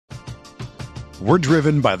We're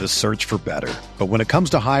driven by the search for better. But when it comes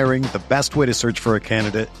to hiring, the best way to search for a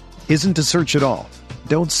candidate isn't to search at all.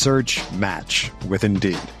 Don't search, match with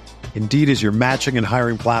Indeed. Indeed is your matching and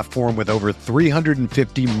hiring platform with over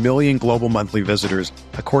 350 million global monthly visitors,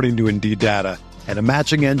 according to Indeed data, and a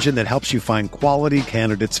matching engine that helps you find quality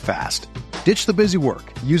candidates fast. Ditch the busy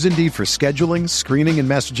work. Use Indeed for scheduling, screening, and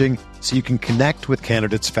messaging so you can connect with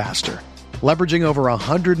candidates faster. Leveraging over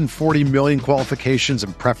 140 million qualifications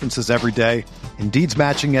and preferences every day, Indeed's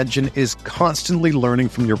matching engine is constantly learning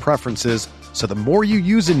from your preferences, so the more you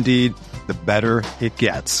use Indeed, the better it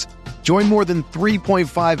gets. Join more than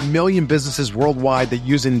 3.5 million businesses worldwide that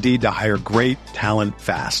use Indeed to hire great talent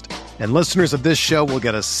fast. And listeners of this show will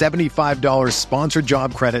get a $75 sponsored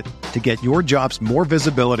job credit to get your jobs more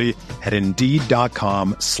visibility at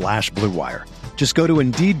Indeed.com/Blue Wire. Just go to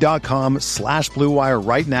Indeed.com/Blue Wire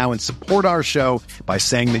right now and support our show by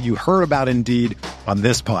saying that you heard about Indeed on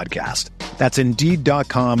this podcast. That's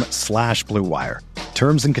Indeed.com/Blue Wire.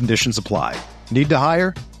 Terms and conditions apply. Need to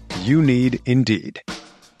hire? You need Indeed.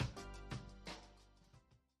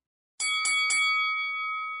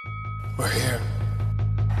 We're here.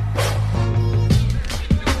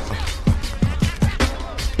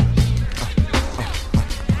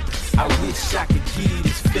 I wish I could give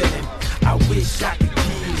this feeling. I wish I could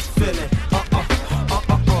give this feeling.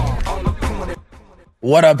 On the corner.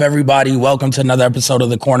 What up, everybody? Welcome to another episode of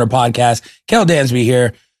the Corner Podcast. Kel Dansby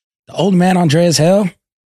here. The old man, Andreas Hale, the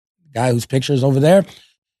guy whose picture is over there,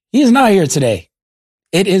 he is not here today.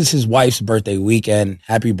 It is his wife's birthday weekend.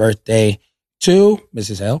 Happy birthday to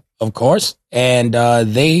Mrs. Hale, of course. And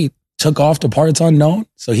they took off to parts unknown.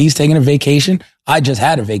 So he's taking a vacation. I just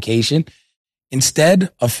had a vacation.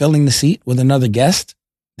 Instead of filling the seat with another guest,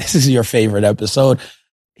 this is your favorite episode.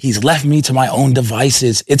 He's left me to my own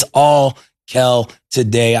devices. It's all Kel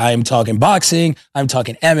today. I am talking boxing. I'm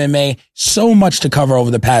talking MMA. So much to cover over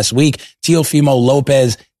the past week. Teofimo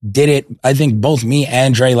Lopez did it. I think both me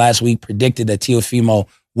and Dre last week predicted that Teofimo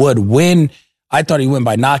would win. I thought he'd win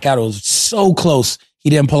by knockout. It was so close. He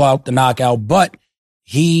didn't pull out the knockout, but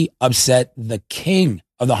he upset the king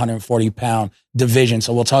of the 140-pound division.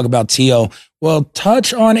 So we'll talk about Teo. We'll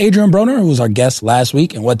touch on Adrian Broner, who was our guest last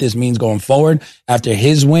week, and what this means going forward after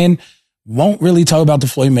his win. Won't really talk about the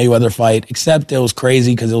Floyd Mayweather fight, except it was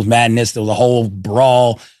crazy because it was madness. There was a whole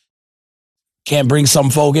brawl. Can't bring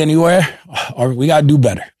some folk anywhere, or we got to do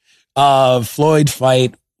better. Floyd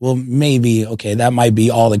fight, well, maybe, okay, that might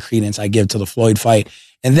be all the credence I give to the Floyd fight.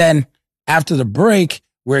 And then after the break,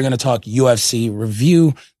 we're going to talk UFC,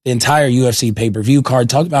 review the entire UFC pay-per-view card,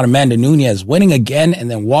 talk about Amanda Nunes winning again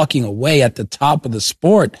and then walking away at the top of the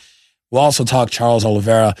sport. We'll also talk Charles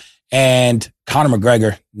Oliveira and Conor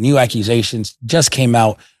McGregor. New accusations just came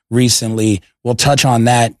out recently. We'll touch on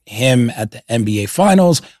that, him at the NBA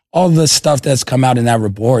Finals, all the stuff that's come out in that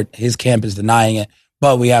report. His camp is denying it,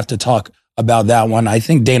 but we have to talk about that one. I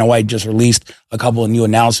think Dana White just released a couple of new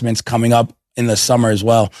announcements coming up in the summer as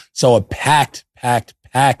well. So a packed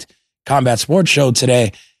combat sports show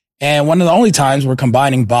today. And one of the only times we're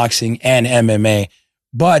combining boxing and MMA,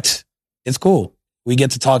 but it's cool. We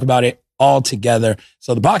get to talk about it all together.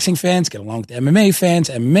 So the boxing fans get along with the MMA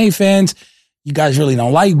fans, you guys really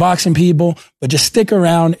don't like boxing people, but just stick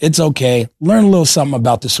around. It's okay. Learn a little something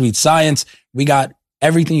about the sweet science. We got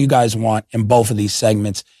everything you guys want in both of these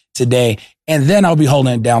segments today. And then I'll be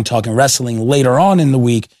holding it down, talking wrestling later on in the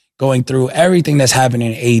week, going through everything that's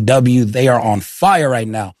happening in AEW. They are on fire right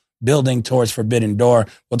now, building towards Forbidden Door.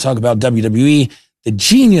 We'll talk about WWE, the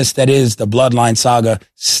genius that is the Bloodline saga,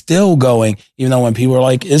 still going, even though when people are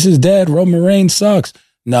like, this is dead, Roman Reigns sucks.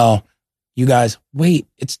 No, you guys, wait.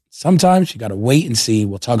 Sometimes you got to wait and see.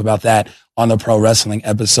 We'll talk about that on the pro wrestling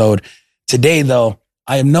episode. Today, though,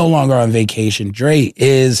 I am no longer on vacation. Dre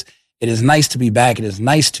is. It is nice to be back. It is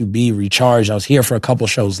nice to be recharged. I was here for a couple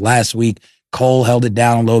shows last week. Cole held it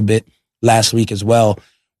down a little bit last week as well.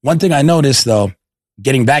 One thing I noticed, though,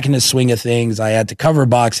 getting back in the swing of things, I had to cover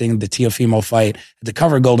boxing, the Teofimo fight, had to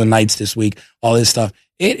cover Golden Knights this week, all this stuff.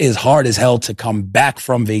 It is hard as hell to come back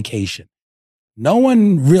from vacation. No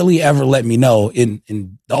one really ever let me know, in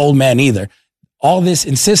the old man either, all this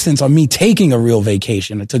insistence on me taking a real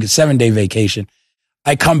vacation. I took a 7-day vacation.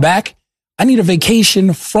 I come back, I need a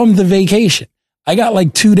vacation from the vacation. I got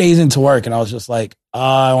like 2 days into work and I was just like,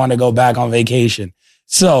 I want to go back on vacation.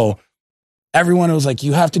 So everyone was like,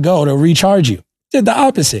 you have to go to recharge you. Did the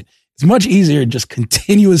opposite. It's much easier to just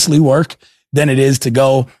continuously work than it is to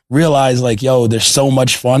go realize like, yo, there's so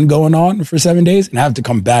much fun going on for 7 days and have to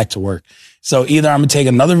come back to work. So either I'm going to take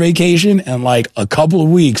another vacation in like a couple of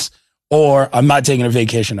weeks, or I'm not taking a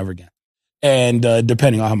vacation ever again. And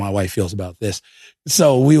depending on how my wife feels about this.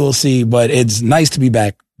 So we will see, but it's nice to be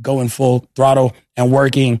back, going full throttle and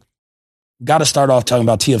working. Got to start off talking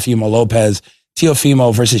about Teofimo Lopez.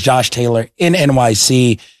 Teofimo versus Josh Taylor in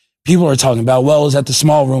NYC. People are talking about, well, it was at the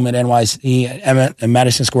small room at NYC at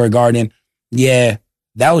Madison Square Garden. Yeah,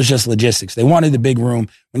 that was just logistics. They wanted the big room.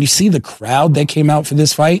 When you see the crowd that came out for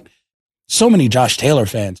this fight, so many Josh Taylor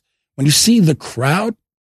fans. When you see the crowd,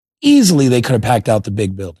 easily they could have packed out the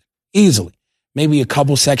big building. Easily. Maybe a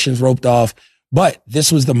couple sections roped off, but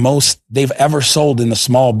this was the most they've ever sold in the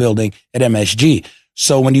small building at MSG.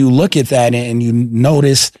 So when you look at that and you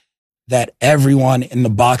notice that everyone in the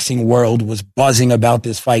boxing world was buzzing about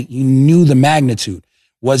this fight, you knew the magnitude.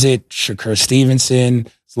 Was it Shakur Stevenson's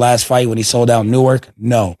last fight when he sold out Newark?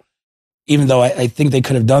 No. Even though I think they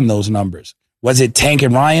could have done those numbers. Was it Tank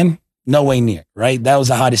and Ryan? No way near, right? That was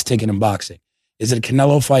the hottest ticket in boxing. Is it a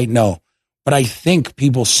Canelo fight? No. But I think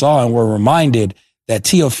people saw and were reminded that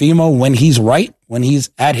Teofimo, when he's right, when he's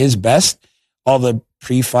at his best, all the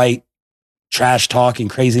pre-fight trash talk and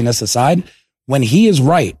craziness aside, when he is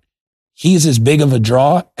right, he's as big of a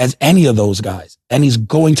draw as any of those guys. And he's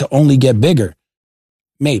going to only get bigger.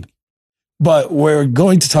 Maybe. But we're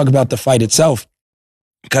going to talk about the fight itself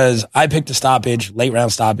because I picked a stoppage, late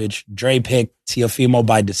round stoppage. Dre picked Teofimo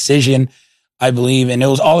by decision, I believe. And it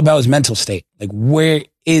was all about his mental state. Like, where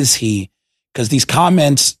is he? Because these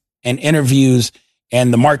comments and interviews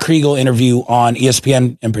and the Mark Kriegel interview on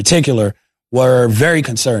ESPN in particular were very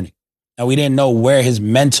concerning. Now, we didn't know where his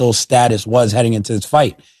mental status was heading into this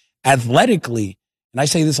fight. Athletically, and I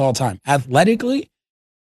say this all the time, athletically,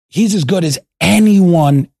 he's as good as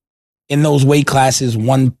anyone in those weight classes,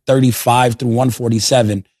 135 through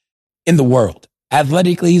 147 in the world.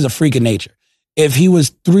 Athletically, he's a freak of nature. If he was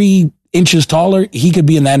 3 inches taller, he could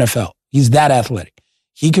be in the NFL. He's that athletic.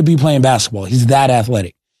 He could be playing basketball. He's that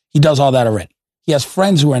athletic. He does all that already. He has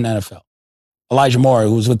friends who are in the NFL. Elijah Moore,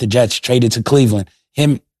 who was with the Jets, traded to Cleveland.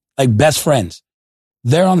 Him, like best friends.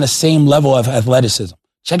 They're on the same level of athleticism.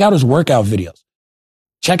 Check out his workout videos.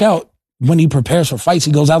 Check out when he prepares for fights,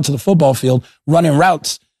 he goes out to the football field running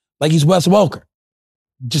routes like he's Wes Welker,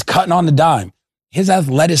 just cutting on the dime. His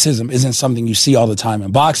athleticism isn't something you see all the time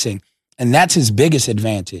in boxing, and that's his biggest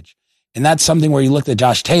advantage. And that's something where you looked at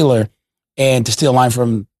Josh Taylor, and to steal a line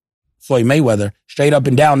from Floyd Mayweather, straight up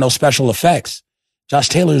and down, no special effects. Josh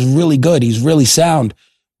Taylor is really good. He's really sound,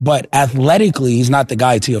 but athletically, he's not the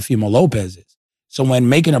guy Teofimo Lopez is. So when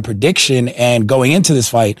making a prediction and going into this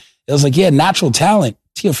fight, it was like, yeah, natural talent.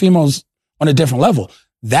 Teofimo's on a different level.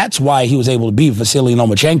 That's why he was able to beat Vasily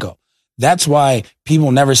Lomachenko. That's why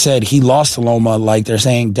people never said he lost to Loma like they're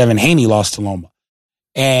saying Devin Haney lost to Loma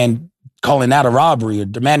and calling that a robbery or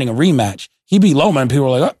demanding a rematch. He beat Loma and people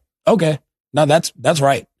were like, oh, okay, no, that's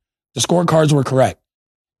right. The scorecards were correct.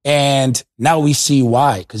 And now we see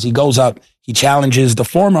why, because he goes up, he challenges the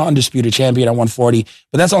former undisputed champion at 140,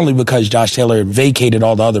 but that's only because Josh Taylor vacated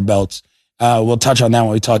all the other belts. We'll touch on that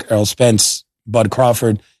when we talk Errol Spence, Bud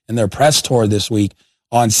Crawford, and their press tour this week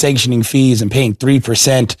on sanctioning fees and paying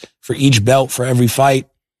 3% for each belt for every fight.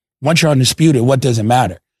 Once you're undisputed, what does it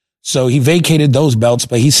matter? So he vacated those belts,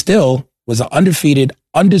 but he still was an undefeated,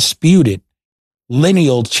 undisputed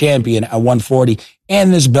lineal champion at 140.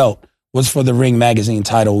 And this belt was for the Ring Magazine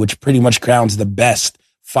title, which pretty much crowns the best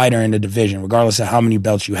fighter in the division, regardless of how many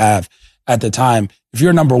belts you have at the time. If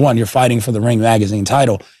you're number one, you're fighting for the Ring Magazine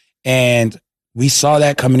title. And we saw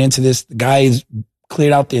that coming into this. The guys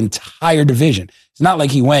cleared out the entire division. It's not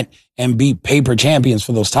like he went and beat paper champions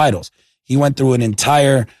for those titles. He went through an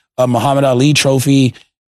entire Muhammad Ali trophy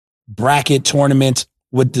bracket tournament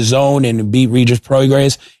with the Zone and beat Regis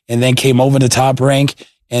Prograis, and then came over to Top Rank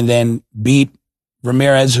and then beat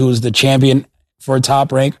Ramirez, who was the champion for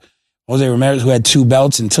Top Rank. Jose Ramirez, who had 2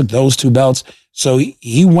 belts and took those 2 belts. So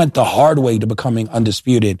he went the hard way to becoming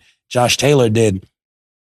undisputed. Josh Taylor did.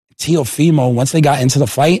 Teofimo, once they got into the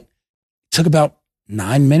fight, took about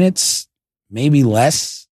 9 minutes, maybe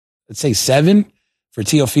less, let's say 7, for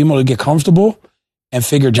Teofimo to get comfortable and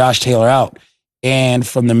figure Josh Taylor out. And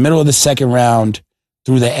from the middle of the second round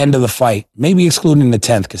through the end of the fight, maybe excluding the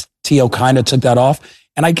 10th, because Teo kind of took that off.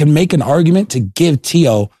 And I can make an argument to give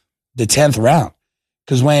Teo the 10th round.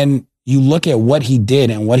 Because when you look at what he did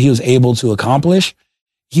and what he was able to accomplish,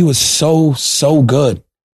 he was so good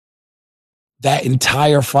that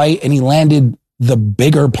entire fight, and he landed the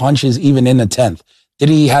bigger punches even in the 10th. Did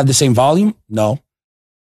he have the same volume? No.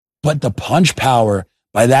 But the punch power,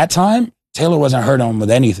 by that time, Taylor wasn't hurting him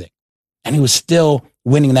with anything. And he was still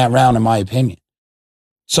winning that round, in my opinion.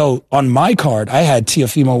 So on my card, I had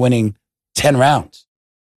Teofimo winning 10 rounds.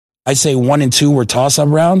 I'd say 1 and 2 were toss-up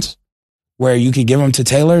rounds where you could give them to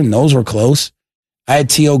Taylor, and those were close. I had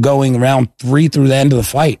Tio going round 3 through the end of the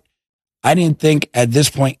fight. I didn't think at this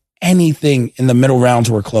point anything in the middle rounds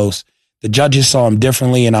were close. The judges saw him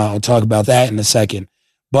differently, and I'll talk about that in a second.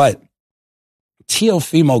 But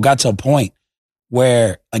Teofimo got to a point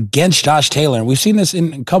where against Josh Taylor, and we've seen this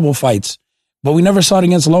in a couple of fights, but we never saw it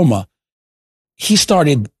against Loma, he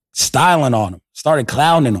started styling on him, started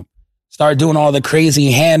clowning him, started doing all the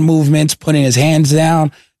crazy hand movements, putting his hands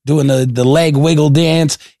down, doing the leg wiggle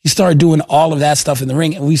dance. He started doing all of that stuff in the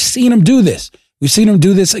ring, and we've seen him do this. We've seen him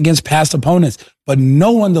do this against past opponents, but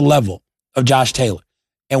no on the level of Josh Taylor.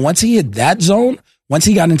 And once he hit that zone, once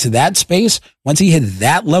he got into that space, once he hit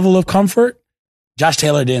that level of comfort, Josh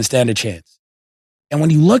Taylor didn't stand a chance. And when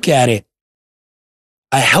you look at it,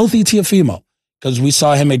 a healthy Teofimo, because we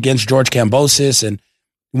saw him against George Kambosos and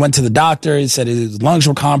he went to the doctor. He said his lungs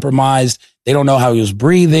were compromised. They don't know how he was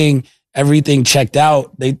breathing. Everything checked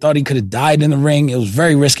out. They thought he could have died in the ring. It was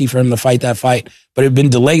very risky for him to fight that fight, but it had been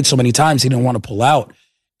delayed so many times he didn't want to pull out.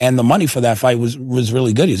 And the money for that fight was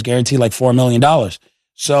really good. He was guaranteed like $4 million.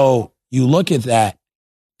 So you look at that,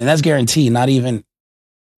 and that's guaranteed, not even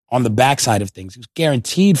on the backside of things. He was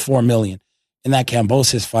guaranteed $4 million in that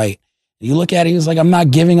Kambosos fight. And you look at it, he was like, I'm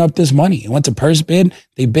not giving up this money. He went to purse bid.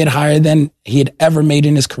 They bid higher than he had ever made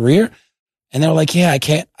in his career. And they were like, yeah,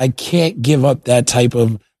 I can't give up that type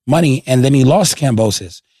of money. And then he lost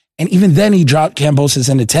Kambosos. And even then he dropped Kambosos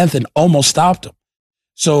in the 10th and almost stopped him.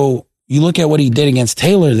 So you look at what he did against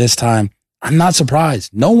Taylor this time. I'm not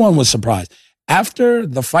surprised. No one was surprised. After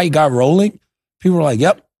the fight got rolling, people were like,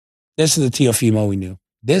 yep, this is the Teofimo we knew.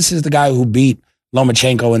 This is the guy who beat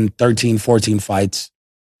Lomachenko in 13, 14 fights.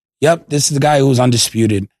 Yep, this is the guy who was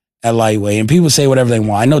undisputed at lightweight. And people say whatever they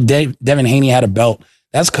want. I know Devin Haney had a belt.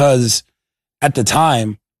 That's because at the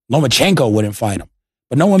time, Lomachenko wouldn't fight him.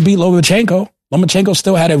 But no one beat Lomachenko. Lomachenko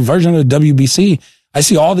still had a version of the WBC. I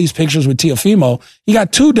see all these pictures with Teofimo. He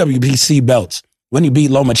got 2 WBC belts when he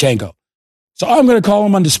beat Lomachenko. So I'm going to call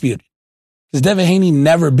him undisputed because Devin Haney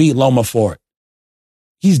never beat Loma for it.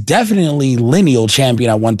 He's definitely lineal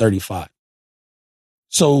champion at 135.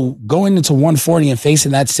 So going into 140 and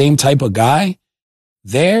facing that same type of guy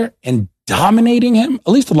there and dominating him,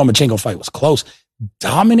 at least the Lomachenko fight was close,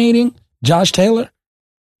 dominating Josh Taylor.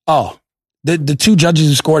 Oh, the 2 judges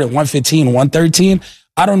who scored at 115, 113,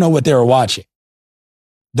 I don't know what they were watching.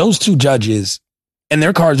 Those 2 judges, and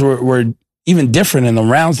their cards were even different in the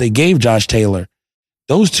rounds they gave Josh Taylor.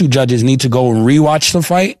 Those 2 judges need to go and rewatch the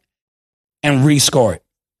fight and rescore it.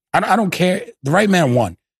 I don't care. The right man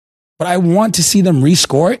won. But I want to see them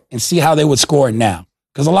rescore it and see how they would score it now.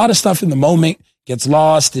 Because a lot of stuff in the moment gets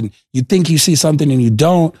lost and you think you see something and you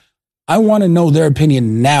don't. I want to know their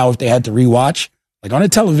opinion now if they had to rewatch, like on a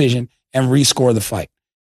television, and rescore the fight.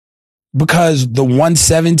 Because the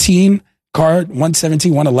 117 card,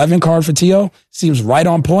 117, 111 card for Tio seems right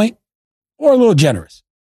on point or a little generous.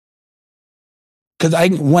 Because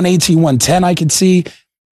 118, 110, I could see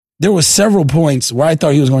there were several points where I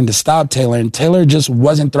thought he was going to stop Taylor, and Taylor just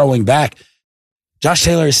wasn't throwing back. Josh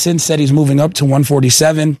Taylor has since said he's moving up to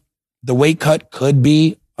 147. The weight cut could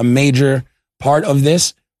be a major part of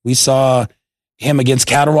this. We saw him against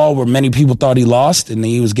Catterall where many people thought he lost, and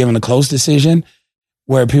he was given a close decision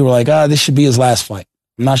where people were like, this should be his last fight.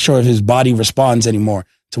 I'm not sure if his body responds anymore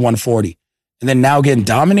to 140. And then now getting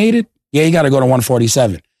dominated, yeah, you got to go to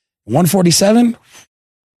 147. 147,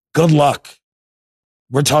 good luck.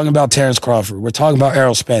 We're talking about Terrence Crawford. We're talking about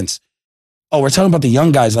Errol Spence. Oh, we're talking about the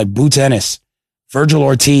young guys like Boots Ennis, Virgil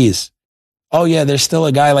Ortiz. Oh, yeah, there's still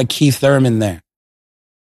a guy like Keith Thurman there.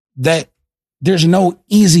 That there's no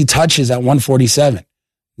easy touches at 147.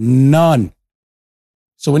 None.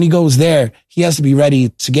 So when he goes there, he has to be ready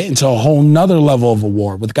to get into a whole nother level of a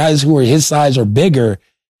war with guys who are his size or bigger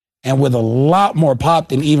and with a lot more pop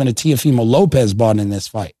than even a Teofimo Lopez bought in this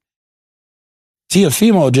fight.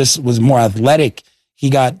 Teofimo just was more athletic. He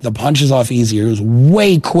got the punches off easier. He was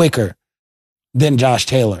way quicker than Josh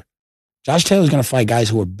Taylor. Josh Taylor's going to fight guys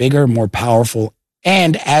who are bigger, more powerful,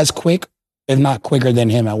 and as quick, if not quicker than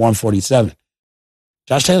him at 147.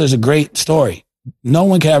 Josh Taylor's a great story. No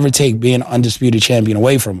one can ever take being undisputed champion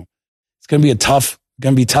away from him. It's going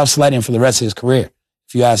to be tough sledding for the rest of his career,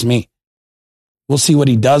 if you ask me. We'll see what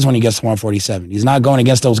he does when he gets to 147. He's not going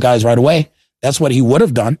against those guys right away. That's what he would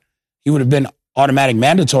have done. He would have been automatic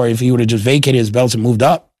mandatory if he would have just vacated his belts and moved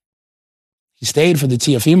up. He stayed for the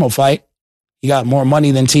Teofimo fight. He got more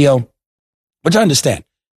money than Tio, which I understand.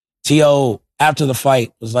 Tio, after the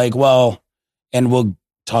fight, was like, well, and we'll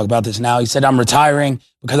talk about this now. He said, I'm retiring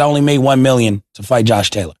because I only made $1 million to fight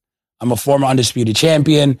Josh Taylor. I'm a former undisputed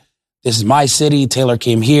champion. This is my city. Taylor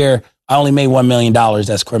came here. I only made $1 million.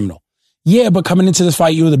 That's criminal. Yeah, but coming into this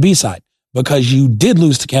fight, you were the B-side. because you did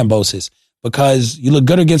lose to Kambosos, because you look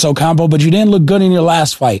good against Ocampo, but you didn't look good in your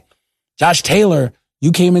last fight. Josh Taylor,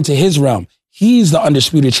 you came into his realm. He's the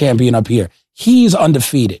undisputed champion up here. He's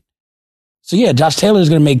undefeated. So yeah, Josh Taylor is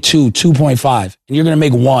going to make 2.5, and you're going to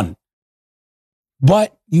make 1.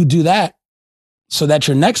 But you do that so that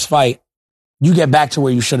your next fight, you get back to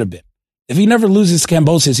where you should have been. If he never loses to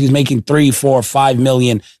Kambosos, he's making 3, 4, 5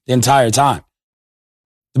 million the entire time.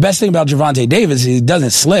 The best thing about Gervonta Davis is he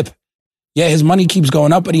doesn't slip. Yeah, his money keeps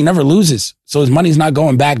going up, but he never loses. So his money's not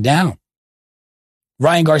going back down.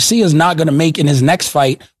 Ryan Garcia is not going to make in his next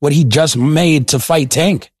fight what he just made to fight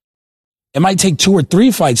Tank. It might take 2 or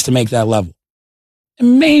 3 fights to make that level.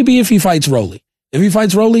 And maybe if he fights Rolly. If he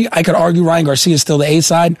fights Rolly, I could argue Ryan Garcia is still the A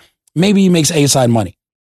side. Maybe he makes A side money.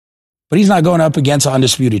 But he's not going up against an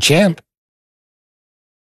undisputed champ.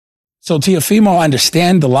 So Teofimo, I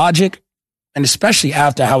understand the logic. And especially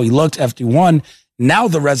after how he looked after he won, now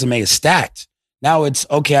the resume is stacked. Now it's,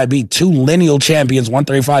 okay, I beat 2 lineal champions,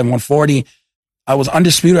 135 and 140. I was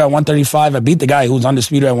undisputed at 135. I beat the guy who was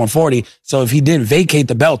undisputed at 140. So if he didn't vacate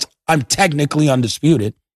the belt, I'm technically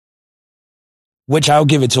undisputed, which I'll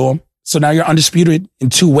give it to him. So now you're undisputed in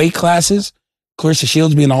 2 weight classes. Clarissa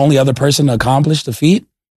Shields being the only other person to accomplish the feat.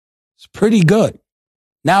 It's pretty good.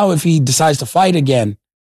 Now if he decides to fight again,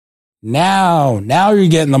 now you're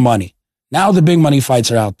getting the money. Now the big money fights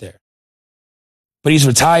are out there. But he's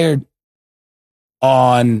retired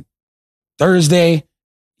on Thursday.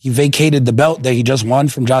 He vacated the belt that he just won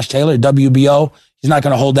from Josh Taylor, WBO. He's not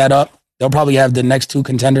going to hold that up. They'll probably have the next 2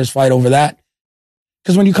 contenders fight over that.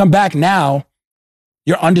 Because when you come back now,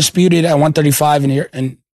 you're undisputed at 135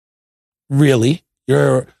 and really,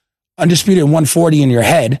 you're undisputed at 140 in your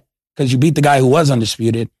head because you beat the guy who was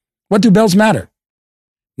undisputed. What do belts matter?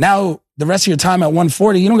 Now, the rest of your time at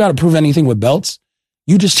 140, you don't got to prove anything with belts.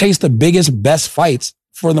 You just chase the biggest, best fights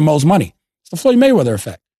for the most money. It's the Floyd Mayweather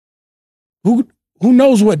effect. Who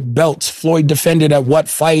knows what belts Floyd defended at what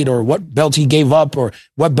fight or what belt he gave up or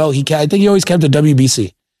what belt he kept? I think he always kept the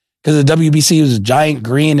WBC because the WBC was a giant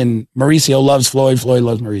green and Mauricio loves Floyd. Floyd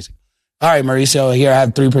loves Mauricio. All right, Mauricio, here I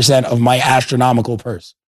have 3% of my astronomical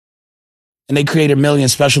purse. And they created a million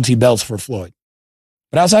specialty belts for Floyd.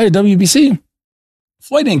 But outside of WBC,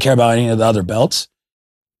 Floyd didn't care about any of the other belts.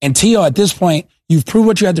 And Teo, at this point, you've proved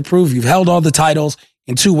what you had to prove. You've held all the titles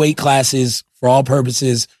in 2 weight classes for all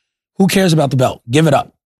purposes. Who cares about the belt? Give it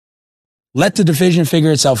up. Let the division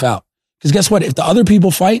figure itself out. Because guess what? If the other people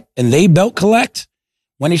fight and they belt collect,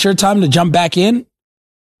 when it's your time to jump back in,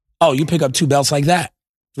 oh, you pick up 2 belts like that,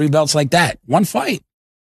 3 belts like that, 1 fight.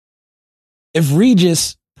 If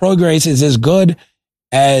Regis Prograis is as good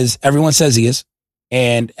as everyone says he is,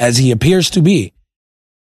 and as he appears to be,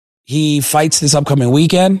 he fights this upcoming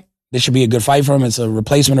weekend. This should be a good fight for him. It's a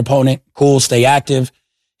replacement opponent. Cool, stay active.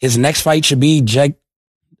 His next fight should be Jack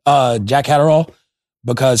Catterall,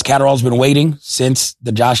 because Catterall's been waiting since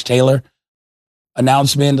the Josh Taylor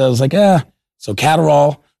announcement. I was like, So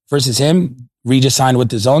Catterall versus him. Regis signed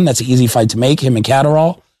with his own. That's an easy fight to make, him and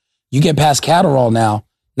Catterall. You get past Catterall now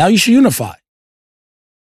you should unify.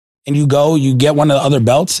 And you get one of the other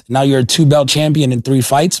belts. Now you're a 2-belt champion in 3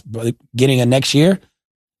 fights, getting a next year.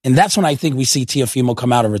 And that's when I think we see Teofimo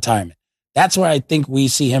come out of retirement. That's where I think we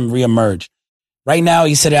see him reemerge. Right now,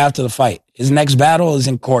 he said after the fight, his next battle is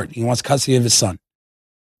in court. He wants custody of his son.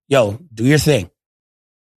 Yo, do your thing.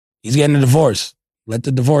 He's getting a divorce. Let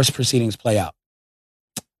the divorce proceedings play out.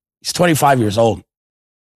 He's 25 years old.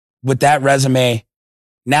 With that resume,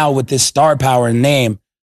 now with this star power and name,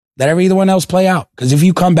 let everyone else play out. Because if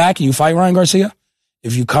you come back and you fight Ryan Garcia,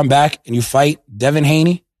 if you come back and you fight Devin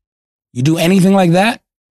Haney, you do anything like that,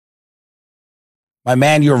 my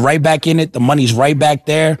man, you're right back in it. The money's right back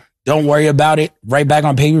there. Don't worry about it. Right back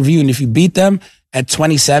on pay-per-view. And if you beat them at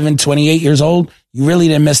 27, 28 years old, you really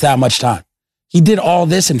didn't miss that much time. He did all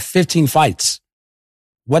this in 15 fights.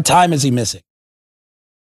 What time is he missing?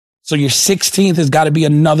 So your 16th has got to be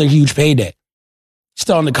another huge payday.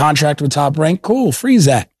 Still on the contract with Top Rank. Cool. Freeze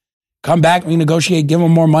that. Come back, renegotiate, give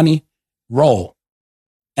him more money, roll.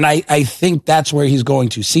 And I think that's where he's going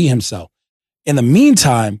to see himself. In the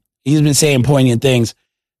meantime, he's been saying poignant things.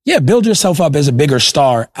 Yeah, build yourself up as a bigger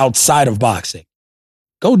star outside of boxing.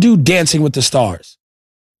 Go do Dancing with the Stars.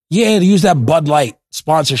 Yeah, use that Bud Light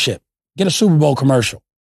sponsorship. Get a Super Bowl commercial.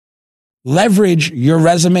 Leverage your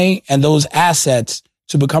resume and those assets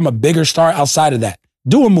to become a bigger star outside of that.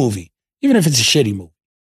 Do a movie, even if it's a shitty movie.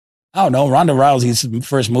 I don't know. Ronda Rousey's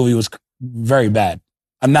first movie was very bad.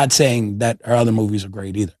 I'm not saying that her other movies are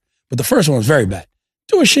great either, but the first one was very bad.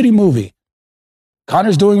 Do a shitty movie.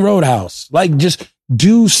 Connor's doing Roadhouse. Like, just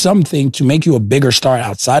do something to make you a bigger star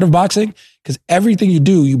outside of boxing, because everything you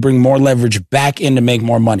do, you bring more leverage back in to make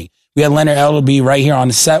more money. We had Leonard Ellerbe right here on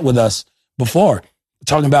the set with us before,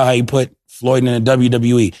 talking about how he put Floyd in the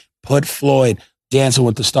WWE, put Floyd Dancing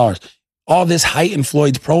with the Stars. All this heightened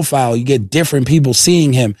Floyd's profile. You get different people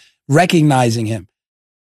seeing him, recognizing him.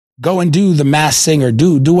 Go and do The Masked Singer.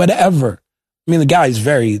 Do whatever. I mean, the guy's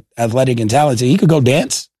very athletic and talented. He could go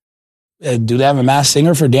dance. Do they have a Masked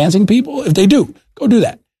Singer for dancing people? If they do, go do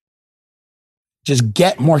that. Just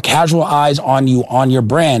get more casual eyes on you, on your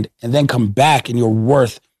brand, and then come back and you're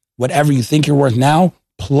worth whatever you think you're worth now,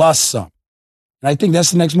 plus some. And I think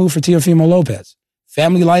that's the next move for Teofimo Lopez.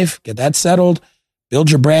 Family life, get that settled. Build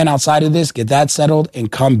your brand outside of this, get that settled, and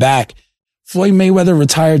come back. Floyd Mayweather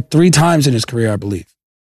retired 3 times in his career, I believe.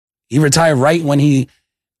 He retired right when he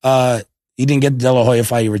didn't get the De La Hoya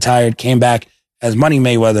fight. He retired, came back as Money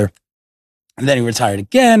Mayweather. And then he retired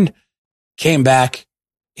again, came back,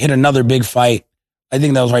 hit another big fight. I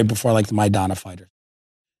think that was right before like the Maidana fighter.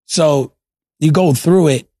 So you go through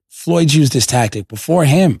it. Floyd's used this tactic. Before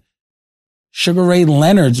him, Sugar Ray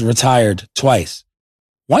Leonard's retired twice.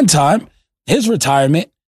 One time, his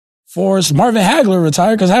retirement forced Marvin Hagler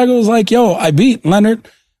retired because Hagler was like, yo, I beat Leonard.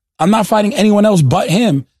 I'm not fighting anyone else but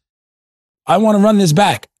him. I want to run this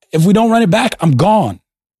back. If we don't run it back, I'm gone.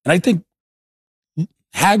 And I think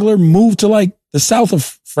Hagler moved to like the south of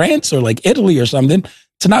France or like Italy or something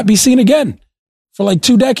to not be seen again for like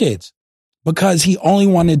 2 decades because he only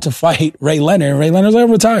wanted to fight Ray Leonard. And Ray Leonard's like,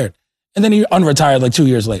 I'm retired. And then he unretired like 2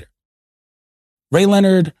 years later. Ray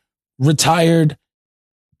Leonard retired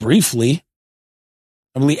briefly,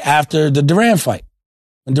 I believe, after the Duran fight,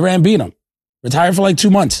 when Duran beat him. Retired for like 2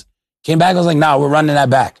 months. Came back, I was like, nah, we're running that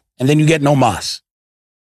back. And then you get no mas.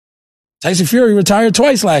 Tyson Fury retired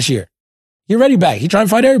twice last year. He already back. He trying to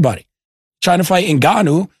fight everybody. Trying to fight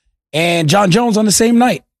Ngannou and John Jones on the same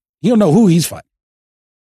night. He don't know who he's fighting.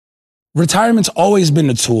 Retirement's always been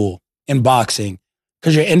a tool in boxing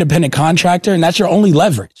because you're an independent contractor and that's your only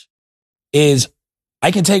leverage is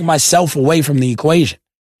I can take myself away from the equation.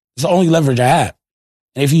 It's the only leverage I have.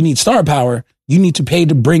 And if you need star power, you need to pay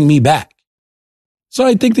to bring me back. So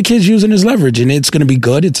I think the kid's using his leverage and it's going to be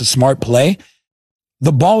good. It's a smart play.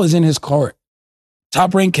 The ball is in his court.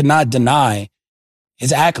 Top Rank cannot deny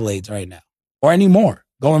his accolades right now or anymore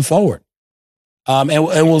going forward. And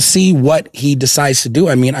we'll see what he decides to do.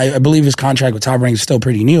 I mean, I believe his contract with Top Rank is still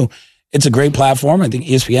pretty new. It's a great platform. I think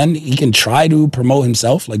ESPN, he can try to promote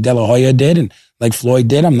himself like De La Hoya did and like Floyd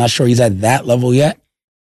did. I'm not sure he's at that level yet.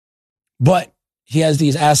 But he has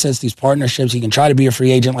these assets, these partnerships. He can try to be a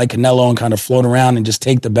free agent like Canelo and kind of float around and just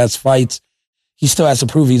take the best fights. He still has to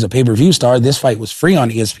prove he's a pay-per-view star. This fight was free on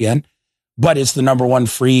ESPN, but it's the number 1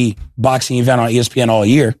 free boxing event on ESPN all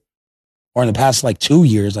year, or in the past like 2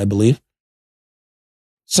 years, I believe.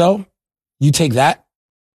 So you take that,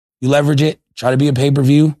 you leverage it, try to be a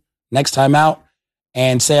pay-per-view next time out,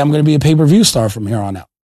 and say, I'm going to be a pay-per-view star from here on out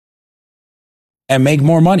and make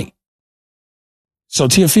more money. So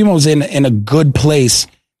Teofimo's in a good place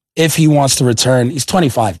if he wants to return. He's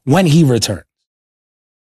 25 when he returns.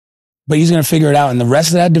 But he's going to figure it out in the rest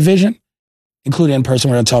of that division, including in person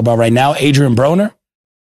we're going to talk about right now, Adrian Broner.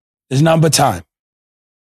 There's none but time.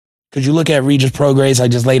 Because you look at Regis Prograis, I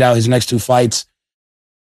just laid out his next 2 fights.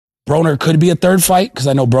 Broner could be a 3rd fight because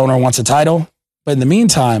I know Broner wants a title. But in the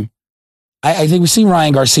meantime, I think we see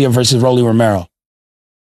Ryan Garcia versus Rolly Romero.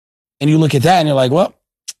 And you look at that and you're like, well,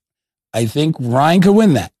 I think Ryan could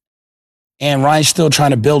win that. And Ryan's still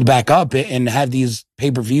trying to build back up and have these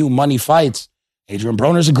pay-per-view money fights. Adrian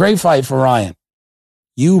Broner's a great fight for Ryan.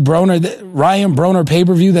 Ryan Broner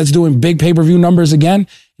pay-per-view that's doing big pay-per-view numbers again. And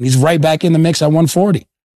he's right back in the mix at 140.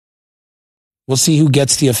 We'll see who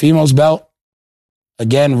gets Teofimo's belt.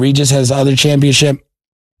 Again, Regis has the other championship.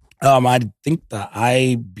 I think the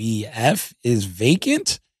IBF is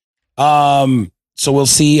vacant. So we'll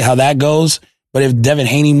see how that goes. But if Devin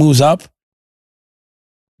Haney moves up,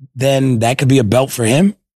 then that could be a belt for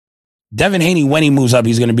him. Devin Haney, when he moves up,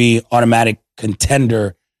 he's going to be automatic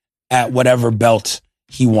contender at whatever belt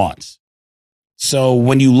he wants. So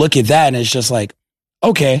when you look at that and it's just like,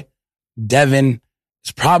 okay, Devin,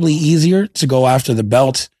 it's probably easier to go after the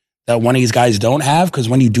belt that one of these guys don't have because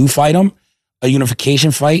when you do fight him, a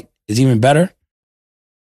unification fight is even better.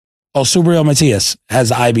 Oh, Subriel Matias has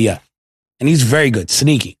the IBF and he's very good,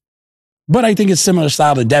 sneaky. But I think it's similar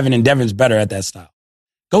style to Devin, and Devin's better at that style.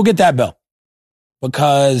 Go get that belt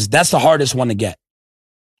because that's the hardest one to get.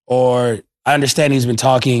 Or I understand he's been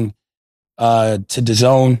talking to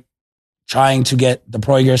DAZN, trying to get the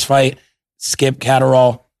Proigers fight, Skip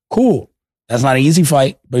Catterall. Cool. That's not an easy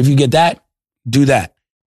fight, but if you get that, do that.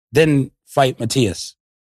 Then fight Matias.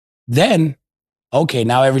 Then, okay,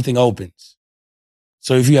 now everything opens.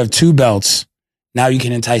 So if you have 2 belts, now you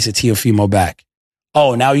can entice a Teofimo back.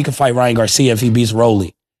 Oh, now you can fight Ryan Garcia if he beats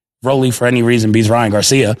Rolly. Rolly, for any reason, beats Ryan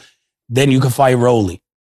Garcia. Then you can fight Rolly.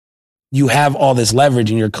 You have all this leverage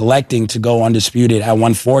and you're collecting to go undisputed at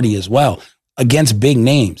 140 as well against big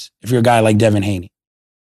names if you're a guy like Devin Haney.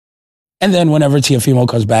 And then whenever Teofimo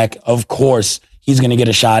comes back, of course, he's going to get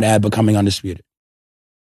a shot at becoming undisputed.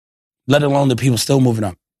 Let alone the people still moving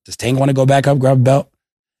up. Does Tank want to go back up, grab a belt?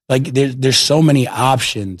 Like, there's so many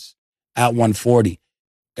options at 140.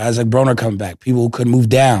 Guys like Broner come back. People who could move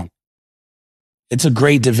down. It's a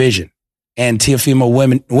great division. And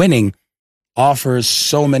Teofimo winning offers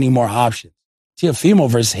so many more options. Teofimo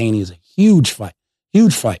versus Haney is a huge fight.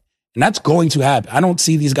 Huge fight. And that's going to happen. I don't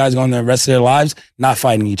see these guys going the rest of their lives not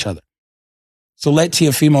fighting each other. So let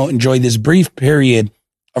Teofimo enjoy this brief period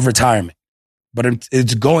of retirement. But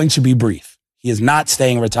it's going to be brief. He is not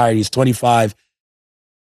staying retired. He's 25.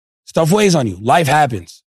 Stuff weighs on you. Life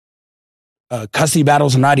happens. Custody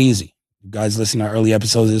battles are not easy. You guys listen to early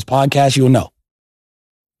episodes of this podcast, you will know.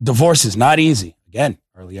 Divorce is not easy. Again,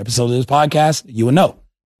 early episode of this podcast, you will know.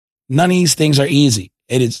 None of these things are easy.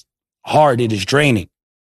 It is hard. It is draining.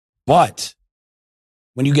 But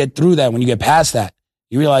when you get through that, when you get past that,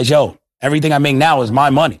 you realize, yo, everything I make now is my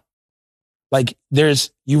money. Like,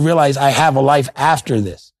 you realize I have a life after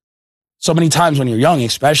this. So many times when you're young,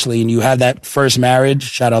 especially, and you have that first marriage,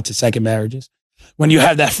 shout out to second marriages. When you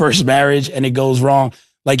have that first marriage and it goes wrong,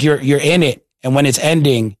 like you're in it. And when it's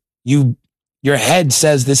ending, your head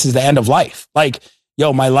says this is the end of life. Like,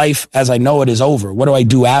 yo, my life as I know it is over. What do I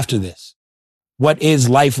do after this? What is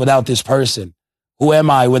life without this person? Who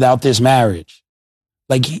am I without this marriage?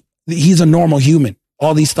 Like, he's a normal human.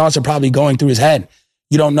 All these thoughts are probably going through his head.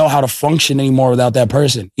 You don't know how to function anymore without that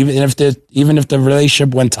person. Even if the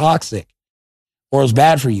relationship went toxic or was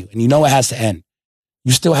bad for you and you know it has to end,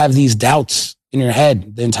 you still have these doubts in your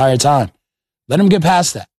head the entire time. Let him get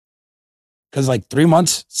past that. Because like 3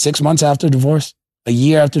 months, 6 months after divorce, a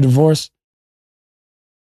year after divorce,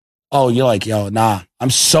 oh, you're like, yo, nah, I'm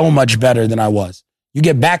so much better than I was. You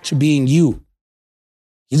get back to being you.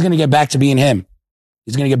 He's going to get back to being him.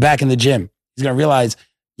 He's going to get back in the gym. He's going to realize,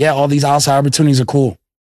 yeah, all these outside opportunities are cool.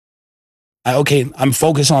 I'm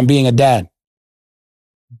focused on being a dad.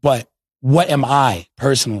 But what am I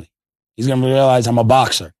personally? He's going to realize I'm a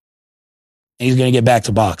boxer. And he's going to get back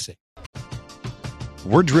to boxing.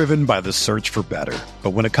 We're driven by the search for better.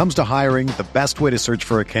 But when it comes to hiring, the best way to search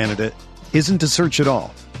for a candidate isn't to search at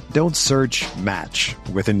all. Don't search, match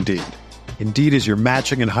with Indeed. Indeed is your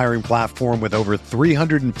matching and hiring platform with over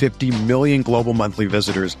 350 million global monthly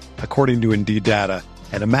visitors, according to Indeed data,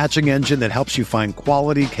 and a matching engine that helps you find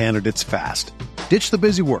quality candidates fast. Ditch the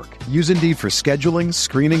busy work. Use Indeed for scheduling,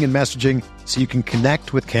 screening, and messaging so you can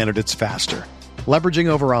connect with candidates faster. Leveraging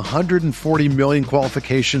over 140 million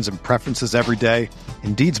qualifications and preferences every day,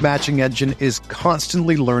 Indeed's matching engine is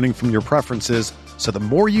constantly learning from your preferences, so the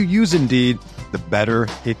more you use Indeed, the better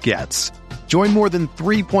it gets. Join more than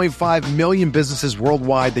 3.5 million businesses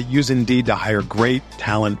worldwide that use Indeed to hire great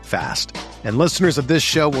talent fast. And listeners of this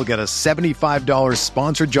show will get a $75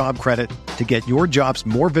 sponsored job credit to get your jobs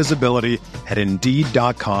more visibility at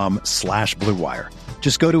Indeed.com/Blue Wire.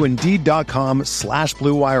 Just go to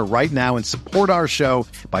Indeed.com/Blue Wire right now and support our show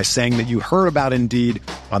by saying that you heard about Indeed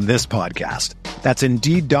on this podcast. That's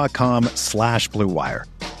Indeed.com/Blue Wire.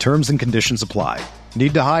 Terms and conditions apply.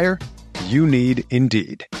 Need to hire? You need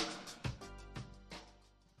Indeed.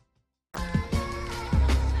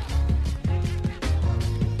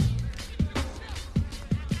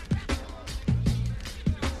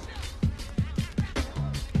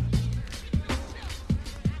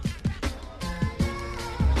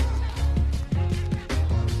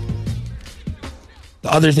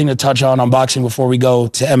 The other thing to touch on boxing before we go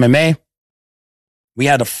to MMA, we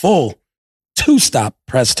had a full 2-stop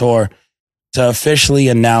press tour to officially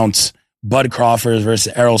announce Bud Crawford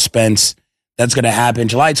versus Errol Spence. That's going to happen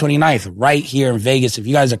July 29th right here in Vegas. If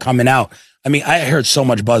you guys are coming out, I mean, I heard so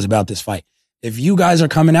much buzz about this fight. If you guys are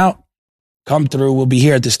coming out, come through. We'll be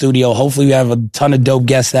here at the studio. Hopefully we have a ton of dope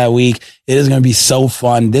guests that week. It is going to be so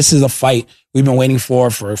fun. This is a fight we've been waiting for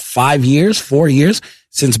 4 years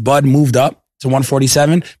since Bud moved up to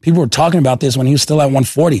 147. People were talking about this when he was still at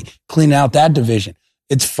 140, cleaning out that division.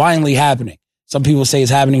 It's finally happening. Some people say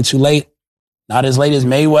it's happening too late. Not as late as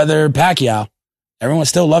Mayweather, Pacquiao. Everyone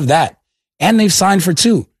still loved that. And they've signed for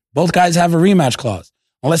 2. Both guys have a rematch clause.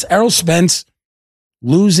 Unless Errol Spence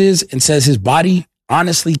loses and says his body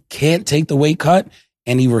honestly can't take the weight cut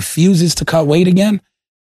and he refuses to cut weight again,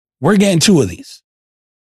 we're getting 2 of these.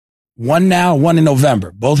 One now, one in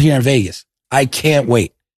November, both here in Vegas. I can't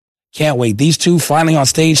wait. Can't wait. These two finally on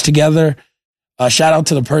stage together. Shout out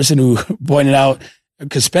to the person who pointed out,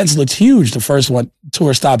 because Spence looked huge the first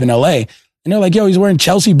tour stop in LA. And they're like, yo, he's wearing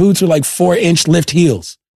Chelsea boots with like 4-inch lift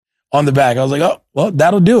heels on the back. I was like, oh, well,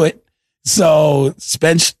 that'll do it. So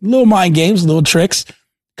Spence, little mind games, little tricks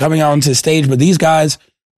coming out onto the stage. But these guys,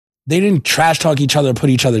 they didn't trash talk each other, put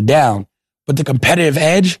each other down. But the competitive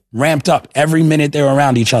edge ramped up every minute they were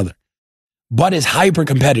around each other. Bud is hyper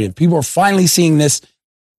competitive. People are finally seeing this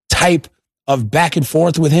type of back and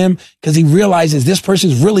forth with him because he realizes this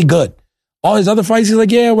person's really good. All his other fights, he's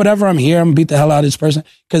like, yeah, whatever, I'm here. I'm going to beat the hell out of this person.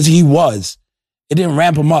 Because he was. It didn't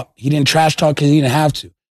ramp him up. He didn't trash talk because he didn't have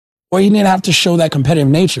to. Or he didn't have to show that competitive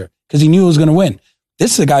nature because he knew he was going to win.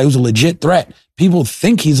 This is a guy who's a legit threat. People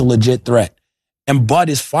think he's a legit threat. And Bud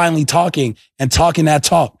is finally talking and talking that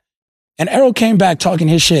talk. And Errol came back talking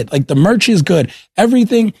his shit. Like, the merch is good.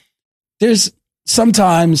 Everything. There's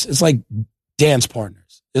sometimes it's like dance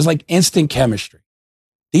partners. There's like instant chemistry.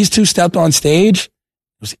 These two stepped on stage. It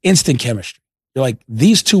was instant chemistry. You're like,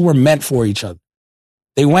 these two were meant for each other.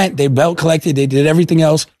 They went, they belt collected, they did everything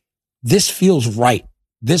else. This feels right.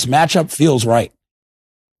 This matchup feels right.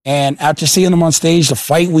 And after seeing them on stage, the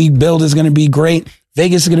fight week build is going to be great.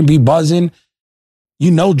 Vegas is going to be buzzing.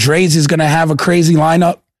 You know, Dre's is going to have a crazy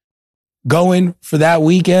lineup going for that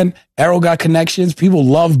weekend. Errol got connections. People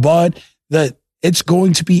love Bud. It's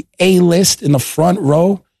going to be A-list in the front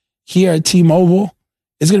row here at T-Mobile.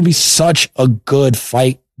 It's going to be such a good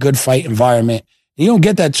fight environment. You don't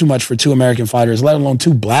get that too much for two American fighters, let alone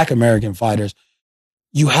two Black American fighters.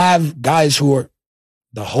 You have guys who are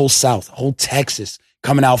the whole South, whole Texas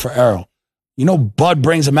coming out for Errol. You know, Bud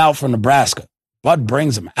brings them out from Nebraska. Bud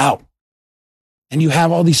brings them out. And you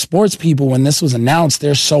have all these sports people, when this was announced,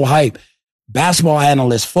 they're so hyped. Basketball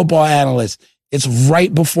analysts, football analysts. It's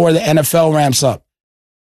right before the NFL ramps up.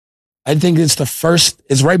 I think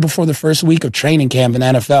it's right before the first week of training camp in the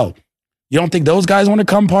NFL. You don't think those guys want to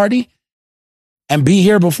come party and be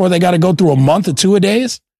here before they got to go through a month or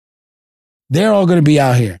two-a-days? They're all going to be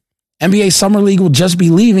out here. NBA Summer League will just be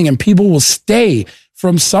leaving, and people will stay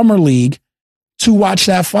from Summer League to watch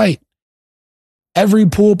that fight. Every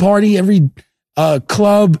pool party, every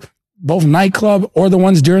club, both nightclub or the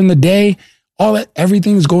ones during the day,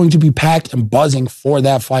 everything is going to be packed and buzzing for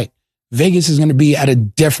that fight. Vegas is going to be at a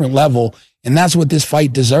different level, and that's what this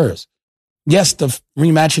fight deserves. Yes, the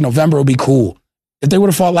rematch in November will be cool. If they would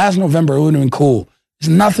have fought last November, it would have been cool. There's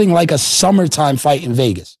nothing like a summertime fight in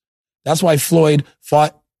Vegas. That's why Floyd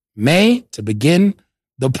fought May to begin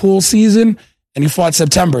the pool season, and he fought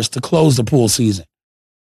September to close the pool season.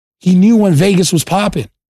 He knew when Vegas was popping.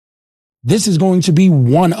 This is going to be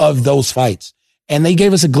one of those fights. And they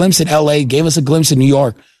gave us a glimpse in LA, gave us a glimpse in New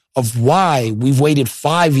York of why we've waited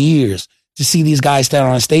 5 years to see these guys stand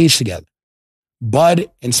on a stage together.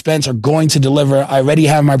 Bud and Spence are going to deliver. I already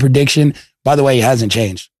have my prediction. By the way, it hasn't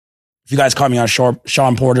changed. If you guys caught me on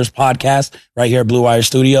Sean Porter's podcast right here at Blue Wire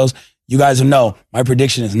Studios, you guys will know my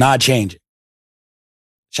prediction is not changing.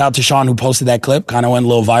 Shout out to Sean who posted that clip. Kind of went a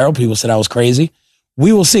little viral. People said I was crazy.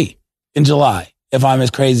 We will see in July if I'm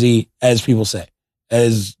as crazy as people say,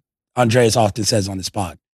 as Andreas often says on this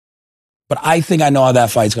pod. But I think I know how that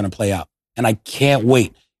fight's going to play out. And I can't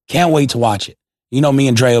wait. Can't wait to watch it. You know, me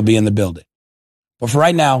and Dre will be in the building. But for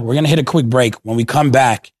right now, we're going to hit a quick break. When we come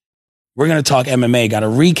back, we're going to talk MMA. Got to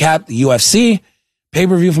recap the UFC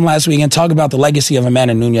pay-per-view from last week and talk about the legacy of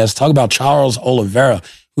Amanda Nunes. Talk about Charles Oliveira,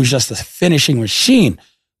 who's just a finishing machine.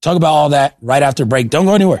 Talk about all that right after break. Don't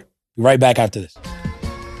go anywhere. Be right back after this.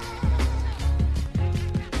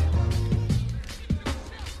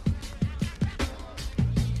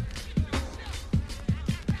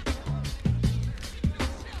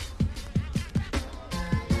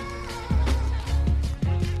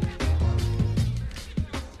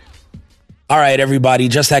 All right, everybody,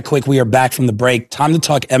 just that quick. We are back from the break. Time to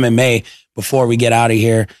talk MMA before we get out of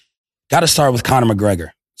here. Got to start with Conor McGregor.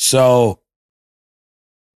 So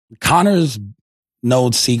Conor's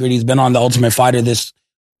no secret. He's been on The Ultimate Fighter this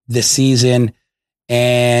season,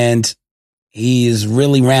 and he's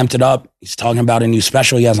really ramped it up. He's talking about a new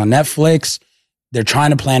special he has on Netflix. They're trying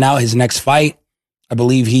to plan out his next fight. I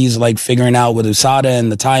believe he's like figuring out with USADA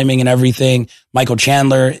and the timing and everything. Michael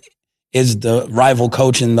Chandler is the rival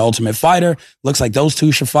coach in The Ultimate Fighter. Looks like those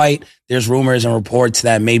two should fight. There's rumors and reports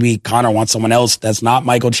that maybe Conor wants someone else that's not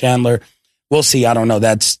Michael Chandler. We'll see. I don't know.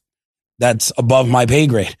 That's above my pay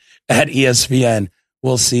grade at ESPN.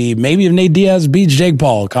 We'll see. Maybe if Nate Diaz beats Jake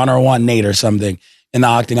Paul, Conor will want Nate or something in the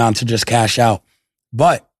octagon to just cash out.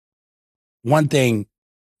 But one thing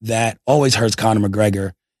that always hurts Conor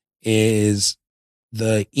McGregor is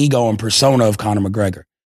the ego and persona of Conor McGregor.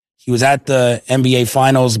 He was at the NBA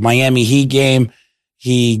Finals, Miami Heat game.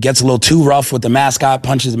 He gets a little too rough with the mascot,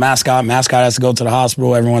 punches the mascot. Mascot has to go to the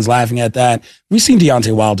hospital. Everyone's laughing at that. We've seen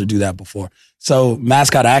Deontay Wilder do that before. So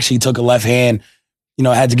mascot actually took a left hand,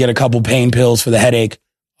 had to get a couple pain pills for the headache.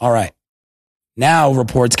 All right. Now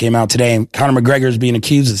reports came out today, and Conor McGregor is being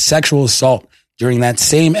accused of sexual assault during that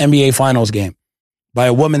same NBA Finals game by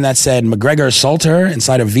a woman that said McGregor assaulted her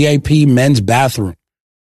inside a VIP men's bathroom.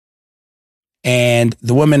 And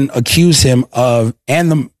the woman accused the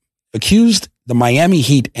Miami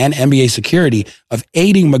Heat and NBA security of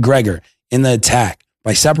aiding McGregor in the attack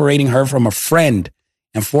by separating her from a friend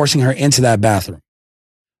and forcing her into that bathroom.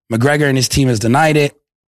 McGregor and his team has denied it.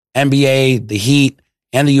 NBA, the Heat,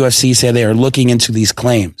 and the UFC say they are looking into these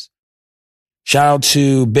claims. Shout out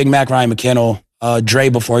to Big Mac Ryan McKinnell, Dre,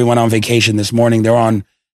 before he went on vacation this morning. They're on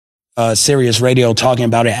Sirius Radio talking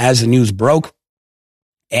about it as the news broke.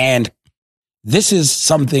 And this is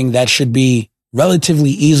something that should be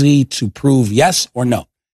relatively easy to prove yes or no.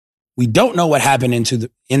 We don't know what happened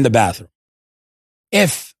in the bathroom.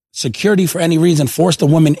 If security for any reason forced a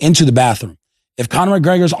woman into the bathroom, if Conor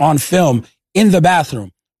McGregor's on film in the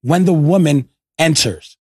bathroom when the woman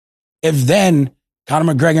enters, if then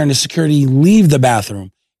Conor McGregor and the security leave the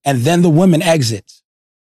bathroom and then the woman exits,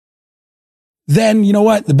 then you know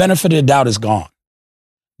what? The benefit of the doubt is gone,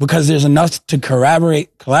 because there's enough to collaborate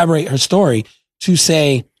her story to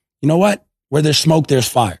say, you know what? Where there's smoke, there's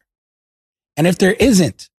fire. And if there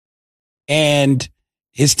isn't, and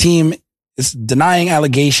his team is denying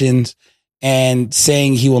allegations and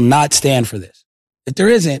saying he will not stand for this, if there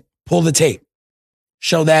isn't, pull the tape.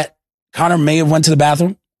 Show that Conor may have went to the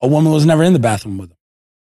bathroom. A woman was never in the bathroom with him.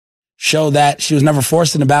 Show that she was never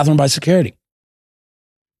forced in the bathroom by security.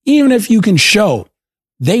 Even if you can show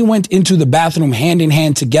they went into the bathroom hand in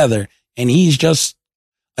hand together and he's just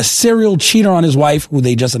a serial cheater on his wife, who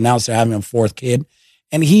they just announced they're having a fourth kid,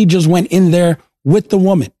 and he just went in there with the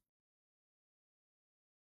woman.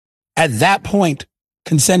 At that point,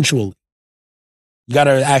 consensually, you got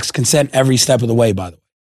to ask consent every step of the way, by the way.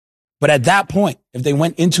 But at that point, if they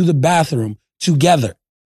went into the bathroom together,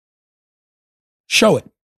 show it.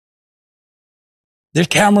 There's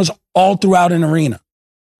cameras all throughout an arena.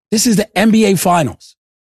 This is the NBA Finals.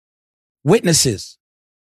 Witnesses,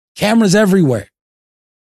 cameras everywhere.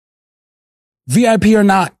 VIP or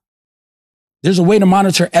not, there's a way to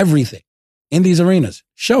monitor everything in these arenas.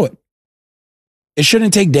 Show it. It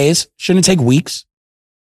shouldn't take days, shouldn't take weeks.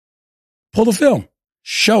 Pull the film,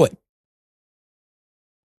 show it.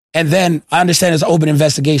 And then I understand it's an open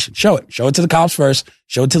investigation. Show it. Show it to the cops first,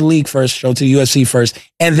 show it to the league first, show it to the UFC first,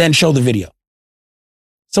 and then show the video.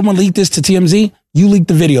 Someone leaked this to TMZ, you leaked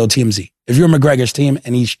the video, TMZ. If you're McGregor's team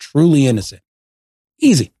and he's truly innocent.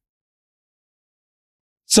 Easy.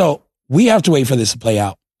 So we have to wait for this to play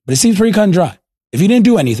out. But it seems pretty cut and dry. If he didn't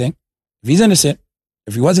do anything, if he's innocent,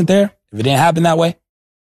 if he wasn't there, if it didn't happen that way,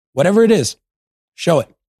 whatever it is, show it.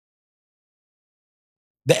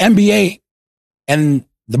 The NBA and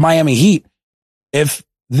the Miami Heat, if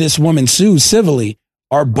this woman sues civilly,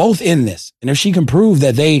 are both in this. And if she can prove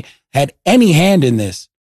that they had any hand in this,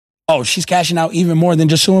 oh, she's cashing out even more than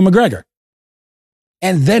just suing McGregor.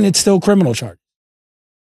 And then it's still criminal charge.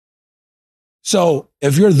 So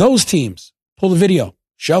if you're those teams, pull the video,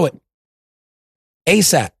 show it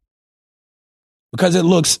ASAP, because it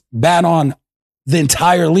looks bad on the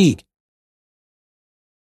entire league.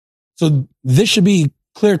 So this should be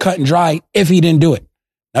clear, cut, and dry if he didn't do it.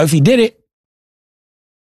 Now, if he did it,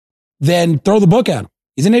 then throw the book at him.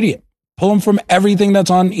 He's an idiot. Pull him from everything that's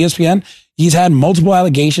on ESPN. He's had multiple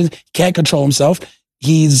allegations. He can't control himself.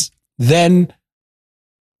 He's then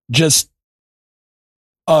just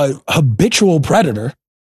a habitual predator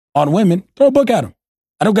on women. Throw a book at him.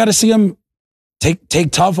 I don't got to see him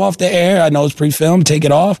take Tough off the air. I know it's pre-filmed. Take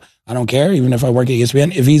it off. I don't care, even if I work at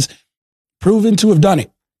ESPN. If he's proven to have done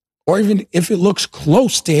it, or even if it looks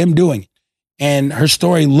close to him doing it, and her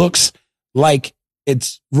story looks like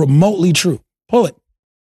it's remotely true, pull it.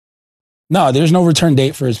 No, there's no return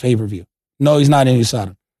date for his pay-per-view. No, he's not in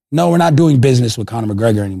USADA. No, we're not doing business with Conor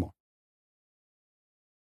McGregor anymore.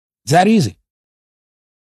 It's that easy.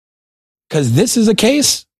 Because this is a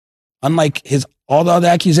case, unlike all the other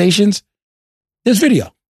accusations, there's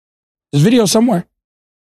video. There's video somewhere.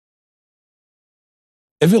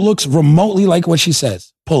 If it looks remotely like what she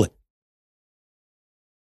says, pull it.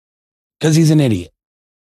 Because he's an idiot.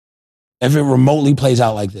 If it remotely plays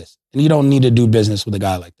out like this. And you don't need to do business with a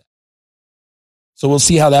guy like that. So we'll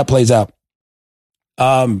see how that plays out.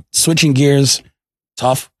 Switching gears,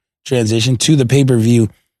 tough transition to the pay-per-view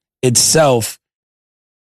itself.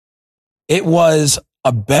 It was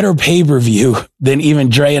a better pay-per-view than even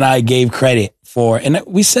Dre and I gave credit for. And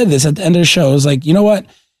we said this at the end of the show. It was like, you know what?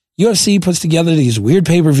 UFC puts together these weird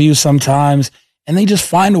pay-per-views sometimes, and they just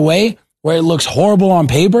find a way where it looks horrible on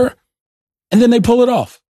paper, and then they pull it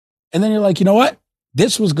off. And then you're like, you know what?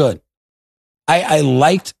 This was good. I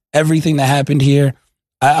liked everything that happened here.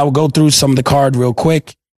 I will go through some of the card real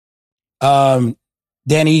quick. Dan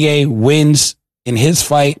Ige wins in his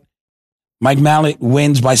fight. Mike Mallet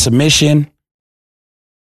wins by submission.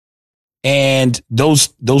 And those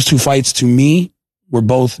two fights, to me, were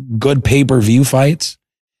both good pay-per-view fights.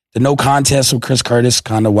 The no contest with Chris Curtis,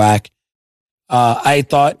 kind of whack. I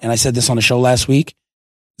thought, and I said this on the show last week,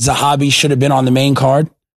 Zahabi should have been on the main card.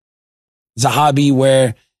 Zahabi,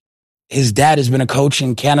 where his dad has been a coach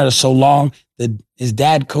in Canada so long, that his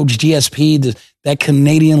dad coached GSP, that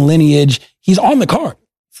Canadian lineage. He's on the card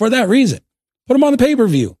for that reason. Put him on the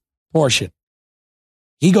pay-per-view portion.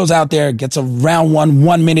 He goes out there, gets a round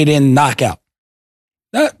 1 minute in knockout.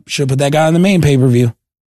 Should put that guy on the main pay-per-view.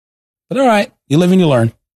 But all right, you live and you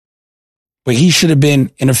learn. But he should have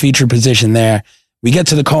been in a featured position there. We get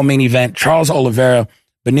to the co-main event. Charles Oliveira,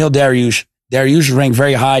 Beneil Dariush. Dariush ranked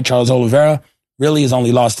very high. Charles Oliveira really has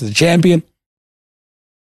only lost to the champion.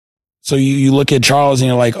 So you look at Charles and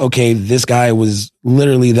you're like, okay, this guy was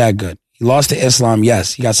literally that good. He lost to Islam,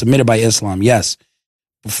 yes. He got submitted by Islam, yes.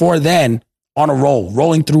 Before then, on a roll,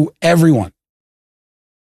 rolling through everyone.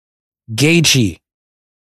 Gaethje.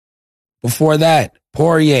 Before that,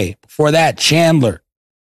 Poirier. Before that, Chandler.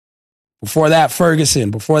 Before that,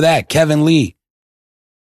 Ferguson. Before that, Kevin Lee.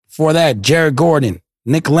 Before that, Jared Gordon,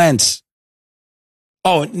 Nick Lentz.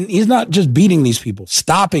 Oh, he's not just beating these people,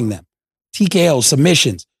 stopping them. TKO,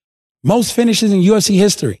 submissions. Most finishes in UFC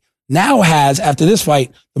history. Now has, after this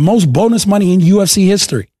fight, the most bonus money in UFC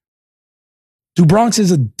history. DuBronx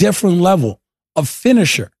is a different level of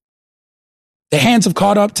finisher. The hands have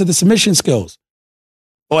caught up to the submission skills.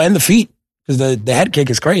 Oh, and the feet, because the head kick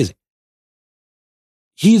is crazy.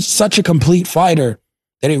 He's such a complete fighter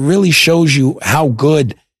that it really shows you how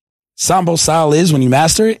good Sambo style is when you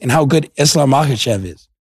master it and how good Islam Makhachev is.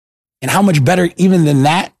 And how much better even than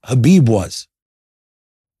that Habib was.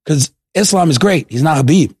 Because Islam is great. He's not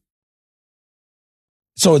Habib.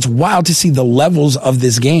 So it's wild to see the levels of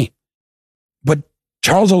this game. But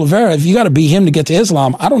Charles Oliveira, if you got to beat him to get to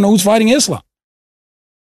Islam, I don't know who's fighting Islam.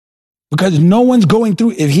 Because no one's going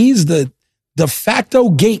through, if he's the de facto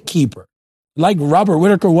gatekeeper, like Robert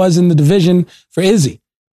Whittaker was in the division for Izzy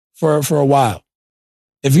for a while.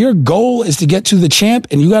 If your goal is to get to the champ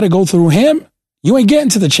and you got to go through him, you ain't getting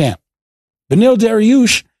to the champ. Beneil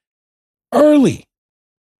Dariush, early,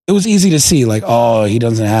 it was easy to see, like, oh, he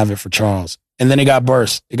doesn't have it for Charles. And then it got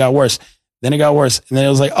worse. It got worse. Then it got worse. And then it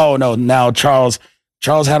was like, oh, no, now Charles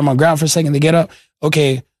had him on ground for a second. They get up.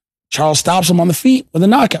 Okay, Charles stops him on the feet with a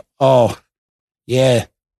knockout. Oh, yeah.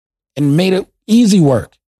 And made it easy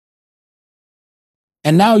work.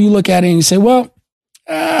 And now you look at it and you say, well,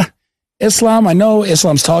 Islam, I know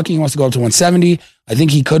Islam's talking. He wants to go up to 170. I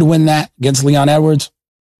think he could win that against Leon Edwards.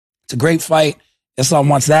 It's a great fight. Islam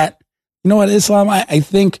wants that. You know what, Islam? I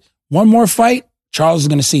think one more fight, Charles is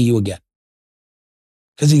going to see you again.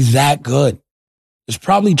 Because he's that good. It's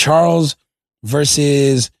probably Charles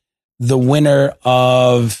versus the winner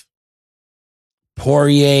of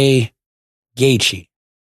Poirier Gaethje.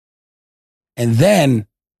 And then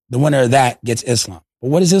the winner of that gets Islam.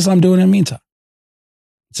 But what is Islam doing in the meantime?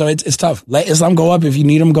 So it's tough. Let Islam go up if you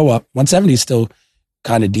need him go up. 170 is still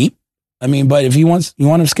kind of deep. I mean, but if you want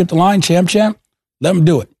him to skip the line, champ, let him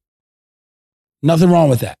do it. Nothing wrong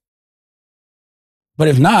with that. But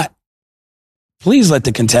if not, please let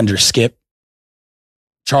the contender skip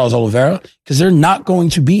Charles Oliveira because they're not going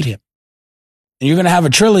to beat him. And you're going to have a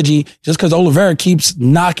trilogy just because Oliveira keeps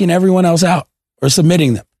knocking everyone else out or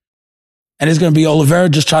submitting them. And it's going to be Oliveira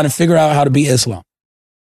just trying to figure out how to beat Islam,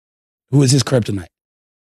 who is his kryptonite.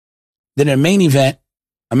 Then in the main event,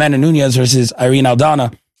 Amanda Nunes versus Irene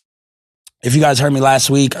Aldana. If you guys heard me last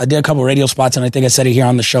week, I did a couple radio spots and I think I said it here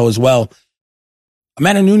on the show as well.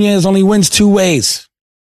 Amanda Nunes only wins 2 ways.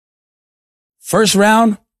 First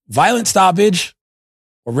round, violent stoppage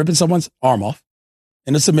or ripping someone's arm off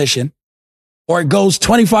in a submission, or it goes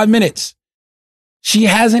 25 minutes. She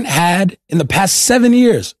hasn't had in the past 7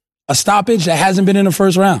 years a stoppage that hasn't been in the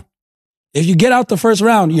first round. If you get out the first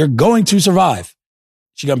round, you're going to survive.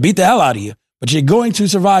 She's going to beat the hell out of you, but you're going to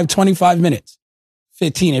survive 25 minutes.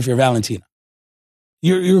 15 if you're Valentina.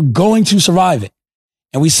 You're going to survive it.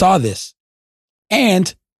 And we saw this.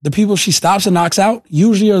 And the people she stops and knocks out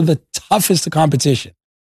usually are the toughest of competition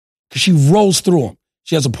because she rolls through them.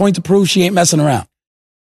 She has a point to prove. She ain't messing around.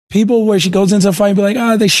 People where she goes into a fight and be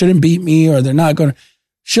like, they shouldn't beat me or they're not going to.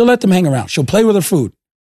 She'll let them hang around. She'll play with her food.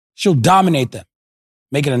 She'll dominate them.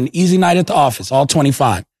 Make it an easy night at the office, all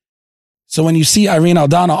 25. So when you see Irene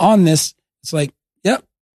Aldana on this, it's like, yep,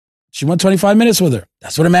 she went 25 minutes with her.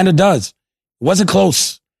 That's what Amanda does. It wasn't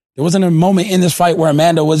close. There wasn't a moment in this fight where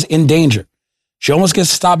Amanda was in danger. She almost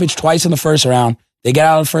gets a stoppage twice in the first round. They get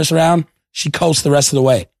out of the first round. She coasts the rest of the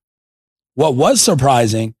way. What was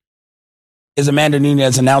surprising is Amanda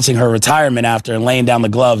Nunes announcing her retirement after and laying down the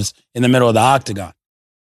gloves in the middle of the octagon.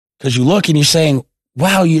 Because you look and you're saying,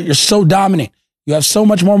 wow, you're so dominant. You have so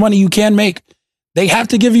much more money you can make. They have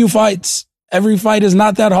to give you fights. Every fight is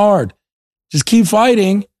not that hard. Just keep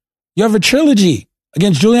fighting. You have a trilogy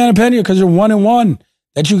against Juliana Pena because you're 1-1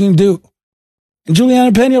 that you can do. And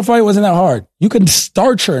Juliana Pena fight wasn't that hard. You can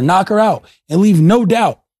starch her, knock her out, and leave no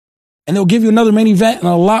doubt. And they'll give you another main event and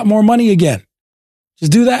a lot more money again.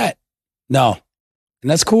 Just do that. No. And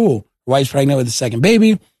that's cool. Her wife's pregnant with a second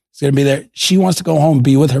baby. It's going to be there. She wants to go home and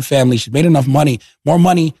be with her family. She's made enough money, more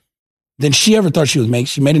money than she ever thought she would make.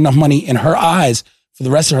 She made enough money in her eyes for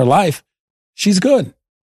the rest of her life. She's good.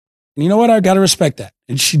 And you know what? I got to respect that.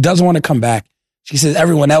 And she doesn't want to come back. She says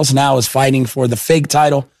everyone else now is fighting for the fake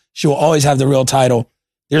title. She will always have the real title.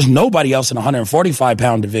 There's nobody else in the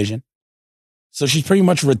 145-pound division. So she's pretty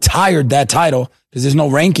much retired that title because there's no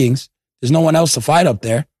rankings. There's no one else to fight up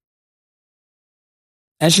there.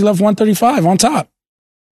 And she left 135 on top.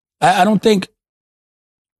 I don't think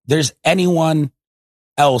there's anyone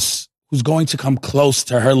else who's going to come close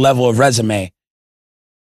to her level of resume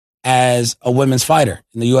as a women's fighter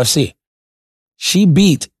in the UFC. She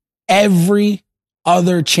beat every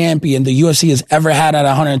other champion the UFC has ever had at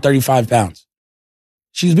 135 pounds.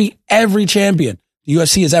 She's beat every champion the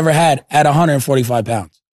UFC has ever had at 145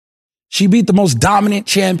 pounds. She beat the most dominant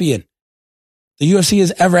champion the UFC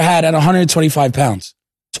has ever had at 125 pounds.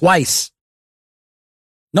 Twice.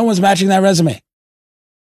 No one's matching that resume.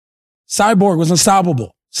 Cyborg was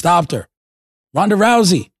unstoppable. Stopped her. Ronda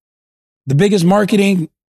Rousey, the biggest marketing,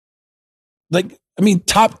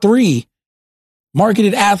 top 3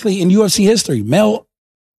 marketed athlete in UFC history, male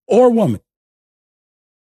or woman.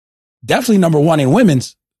 Definitely number 1 in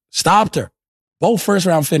women's. Stopped her. Both first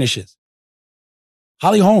round finishes.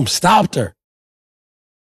 Holly Holm stopped her.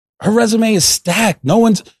 Her resume is stacked. No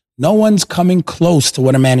one's coming close to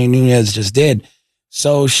what Amanda Nunes just did.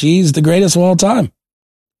 So she's the greatest of all time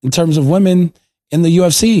in terms of women in the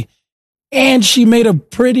UFC. And she made a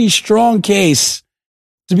pretty strong case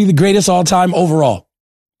to be the greatest all time overall.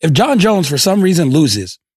 If John Jones, for some reason,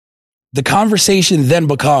 loses, the conversation then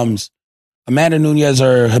becomes Amanda Nunes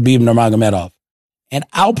or Khabib Nurmagomedov. And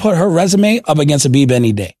I'll put her resume up against Khabib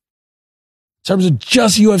any day. In terms of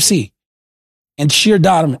just UFC and sheer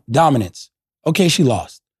dominance. Okay, she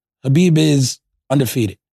lost. Khabib is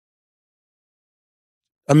undefeated.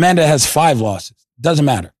 Amanda has 5 losses. Doesn't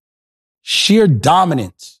matter. Sheer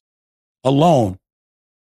dominance alone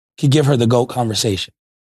could give her the GOAT conversation.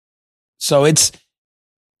 So it's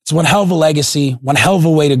one hell of a legacy, one hell of a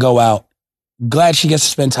way to go out. Glad she gets to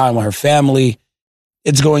spend time with her family.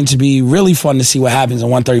 It's going to be really fun to see what happens in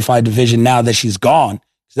 135 division now that she's gone,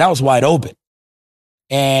 because that was wide open.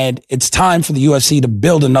 And it's time for the UFC to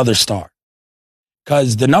build another star,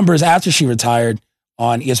 because the numbers after she retired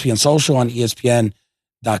on ESPN Social, on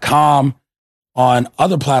ESPN.com, on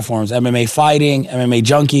other platforms, MMA Fighting, MMA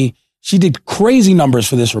Junkie, she did crazy numbers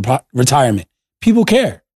for this retirement. People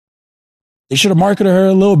care. They should have marketed her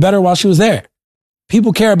a little better while she was there.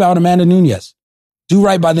 People care about Amanda Nunes. Do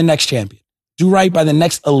right by the next champion. Do right by the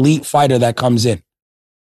next elite fighter that comes in.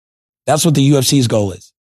 That's what the UFC's goal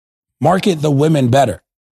is. Market the women better.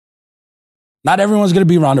 Not everyone's going to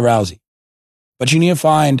be Ronda Rousey, but you need to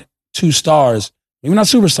find 2 stars, maybe not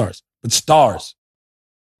superstars, but stars,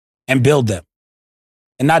 and build them.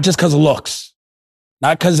 And not just because of looks,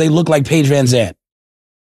 not because they look like Paige Van Zandt.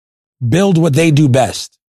 Build what they do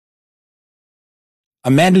best.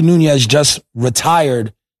 Amanda Nunes just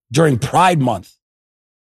retired during Pride Month.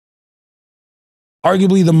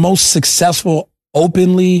 Arguably the most successful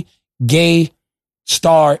openly gay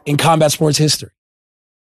star in combat sports history.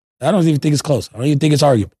 I don't even think it's close. I don't even think it's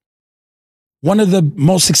arguable. One of the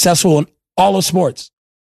most successful in all of sports.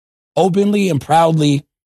 Openly and proudly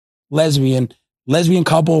lesbian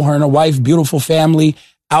couple, her and her wife, beautiful family,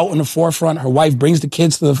 out in the forefront. Her wife brings the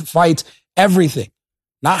kids to the fights, everything.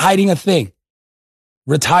 Not hiding a thing.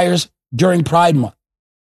 Retires during Pride Month.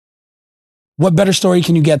 What better story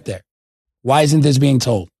can you get there? Why isn't this being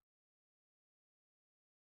told?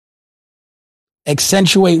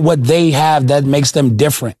 Accentuate what they have that makes them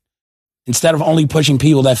different instead of only pushing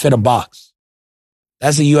people that fit a box.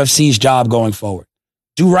 That's the UFC's job going forward.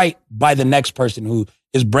 Do right by the next person who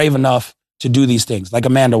is brave enough to do these things, like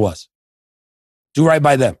Amanda was. Do right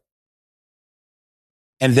by them.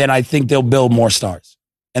 And then I think they'll build more stars.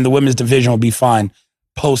 And the women's division will be fine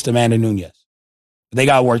post Amanda Nunes. They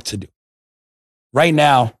got work to do. Right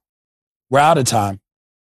now, we're out of time.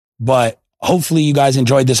 But hopefully you guys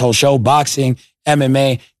enjoyed this whole show. Boxing,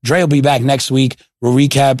 MMA. Dre will be back next week. We'll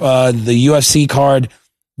recap the UFC card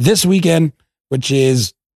this weekend, which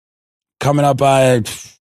is coming up.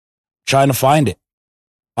 Trying to find it.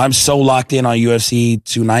 I'm so locked in on UFC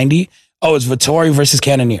 290. Oh, it's Vettori versus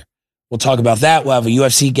Cannonier. We'll talk about that. We'll have a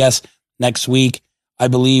UFC guest next week. I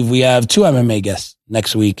believe we have 2 MMA guests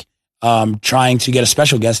next week. Trying to get a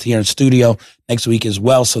special guest here in studio next week as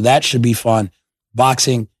well. So that should be fun.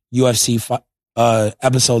 Boxing, UFC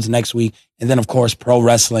episodes next week. And then, of course, pro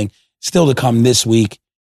wrestling still to come this week.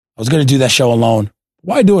 I was going to do that show alone.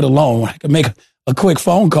 Why do it alone when I could make a quick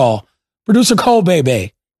phone call? Producer Cole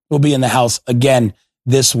Bebe will be in the house again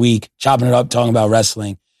this week, chopping it up, talking about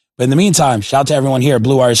wrestling. But in the meantime, shout out to everyone here at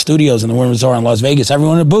Blue Wire Studios in the Wynn Resort in Las Vegas.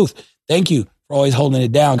 Everyone in the booth, thank you for always holding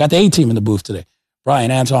it down. Got the A-team in the booth today. Brian,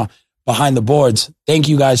 Anton, behind the boards. Thank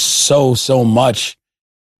you guys so, so much.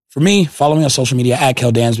 For me, follow me on social media at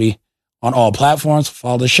Kel Dansby on all platforms.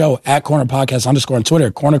 Follow the show at Corner Podcast _ on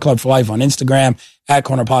Twitter, Corner Club for Life on Instagram, at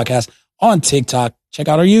Corner Podcast on TikTok. Check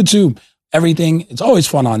out our YouTube. Everything. It's always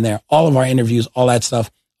fun on there. All of our interviews, all that stuff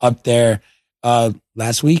up there.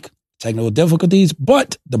 Last week, technical difficulties,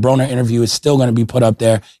 but the Broner interview is still going to be put up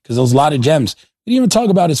there because there's a lot of gems. We didn't even talk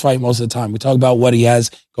about his fight most of the time. We talk about what he has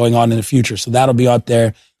going on in the future. So that'll be up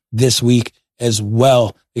there this week as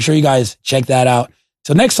well. Make sure you guys check that out.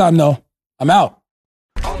 Till next time, though, I'm out.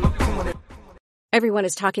 Everyone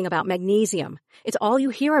is talking about magnesium. It's all you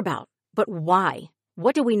hear about. But why?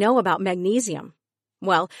 What do we know about magnesium?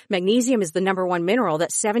 Well, magnesium is the #1 mineral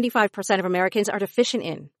that 75% of Americans are deficient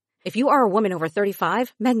in. If you are a woman over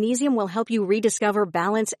 35, magnesium will help you rediscover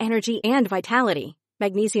balance, energy, and vitality.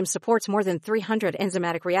 Magnesium supports more than 300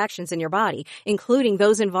 enzymatic reactions in your body, including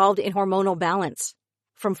those involved in hormonal balance.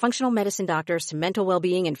 From functional medicine doctors to mental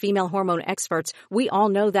well-being and female hormone experts, we all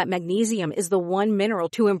know that magnesium is the one mineral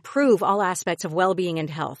to improve all aspects of well-being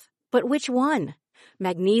and health. But which one?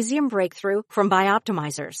 Magnesium Breakthrough from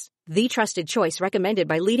Bioptimizers, the trusted choice recommended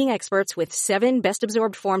by leading experts with 7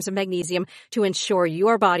 best-absorbed forms of magnesium to ensure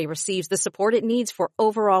your body receives the support it needs for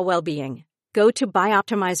overall well-being. Go to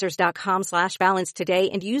bioptimizers.com/balance today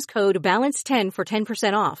and use code BALANCE10 for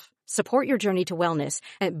 10% off. Support your journey to wellness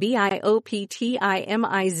at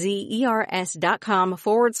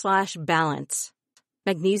bioptimizers.com/balance.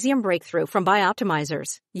 Magnesium Breakthrough from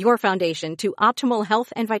Bioptimizers, your foundation to optimal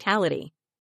health and vitality.